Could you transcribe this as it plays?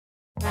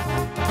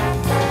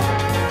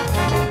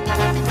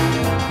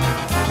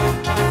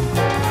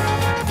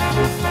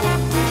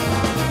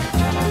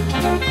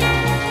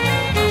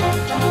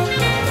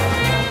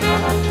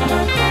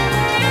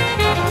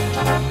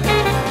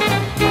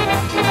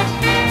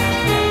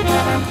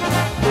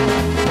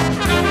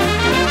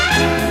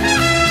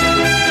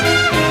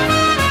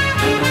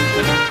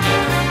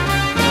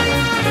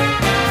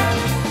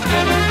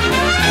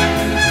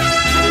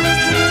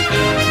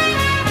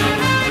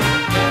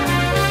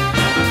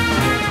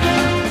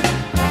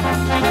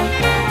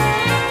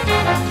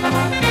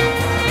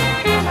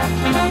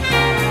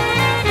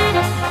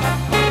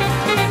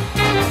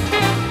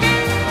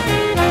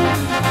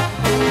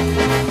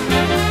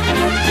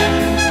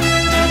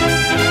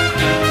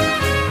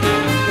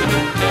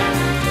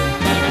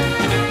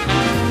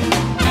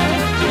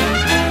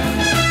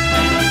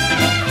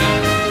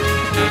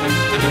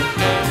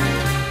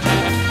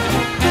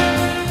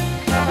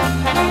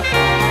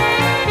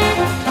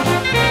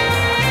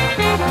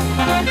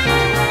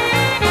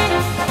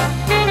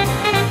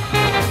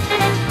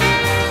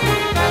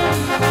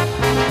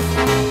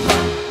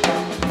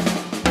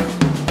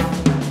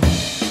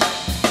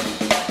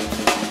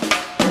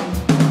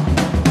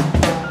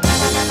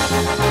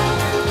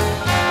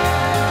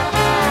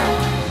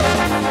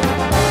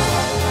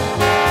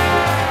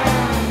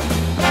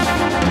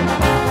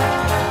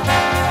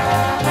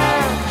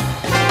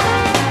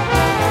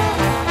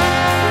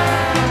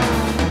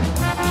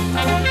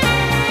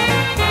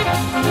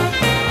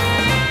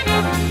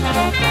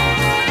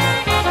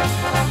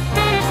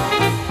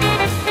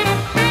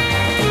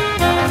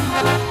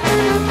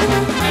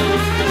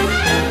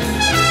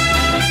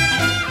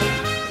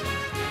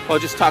Well,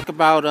 just talk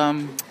about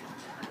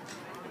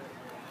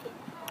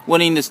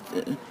winning this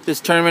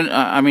tournament.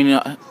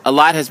 A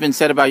lot has been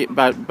said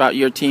about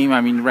your team. I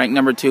mean, ranked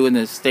number 2 in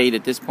the state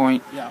at this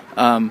point. Yeah.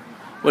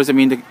 What does it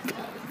mean to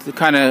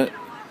kind of,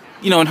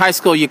 in high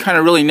school you kind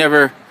of really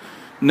never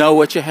know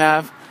what you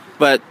have,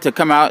 but to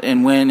come out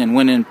and win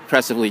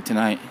impressively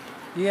tonight.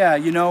 Yeah,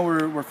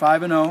 we're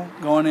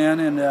 5-0 going in,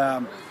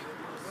 and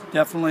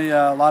definitely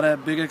a lot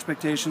of big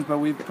expectations, but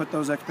we've put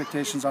those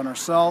expectations on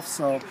ourselves.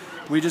 So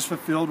we just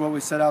fulfilled what we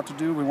set out to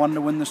do. We wanted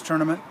to win this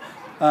tournament.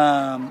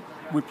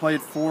 We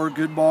played 4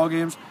 good ball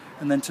games,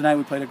 and then tonight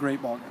we played a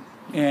great ball game.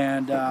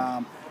 And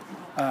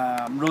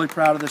I'm really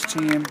proud of this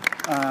team.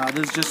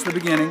 This is just the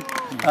beginning.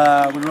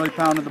 We really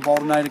pounded the ball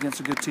tonight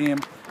against a good team,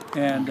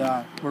 and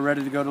we're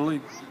ready to go to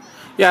league.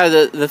 Yeah,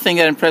 the thing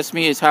that impressed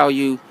me is how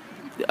you,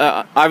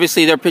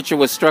 obviously their pitcher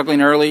was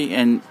struggling early,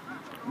 and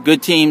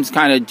good teams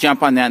kind of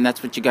jump on that, and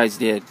that's what you guys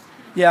did.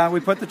 Yeah, we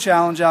put the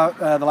challenge out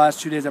the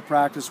last 2 days of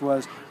practice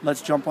was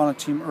let's jump on a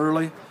team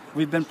early.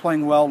 We've been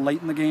playing well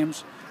late in the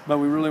games, but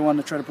we really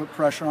wanted to try to put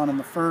pressure on in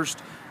the first,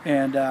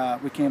 and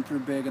we came through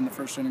big in the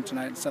first inning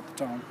tonight and set the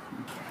tone.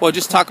 Well,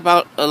 just talk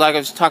about, like I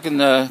was talking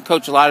to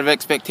Coach, a lot of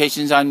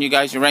expectations on you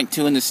guys. You're ranked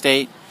 2 in the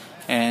state,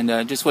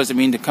 and just what does it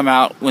mean to come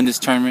out, win this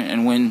tournament,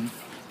 and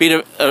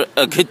beat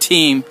a good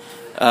team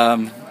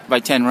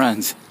by 10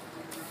 runs?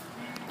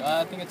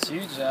 I think it's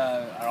huge.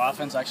 Our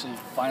offense actually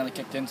finally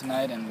kicked in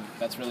tonight, and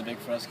that's really big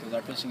for us because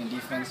our pitching and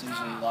defense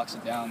usually locks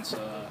it down.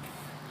 So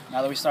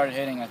now that we started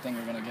hitting, I think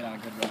we're going to get on a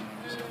good run.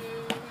 So.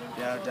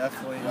 Yeah,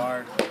 definitely.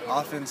 Our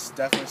offense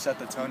definitely set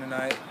the tone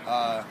tonight.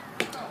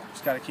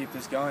 Just got to keep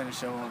this going and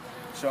show them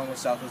what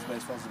Southwest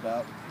Baseball's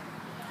about.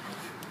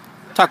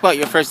 Talk about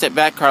your first at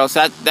bat, Carlos.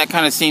 That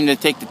kind of seemed to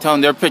take the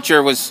tone. Their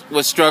pitcher was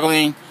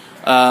struggling,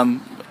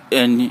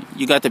 and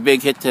you got the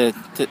big hit to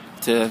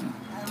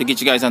get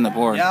you guys on the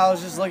board. Yeah, I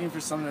was just looking for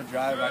something to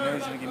drive. I knew he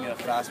was going to give me a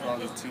fastball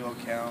with a 2-0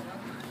 count.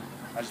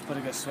 I just put a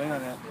good swing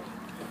on it.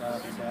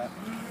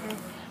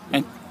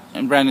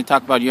 And Brandon,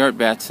 talk about your at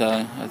bats.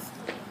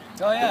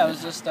 Oh yeah, it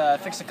was just I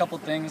fixed a couple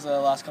things the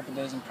last couple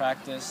days in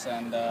practice,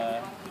 and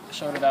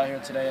showed it out here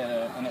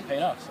today, and it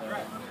paid off. So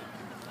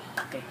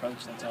good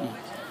approach. That's all.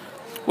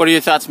 What are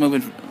your thoughts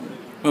moving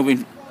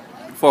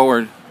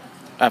forward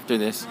after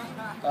this?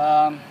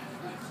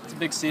 It's a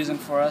big season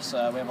for us. We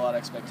have a lot of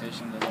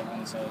expectations as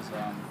everyone says.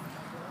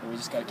 We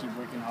just got to keep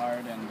working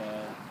hard and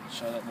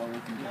show that what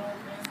we can do.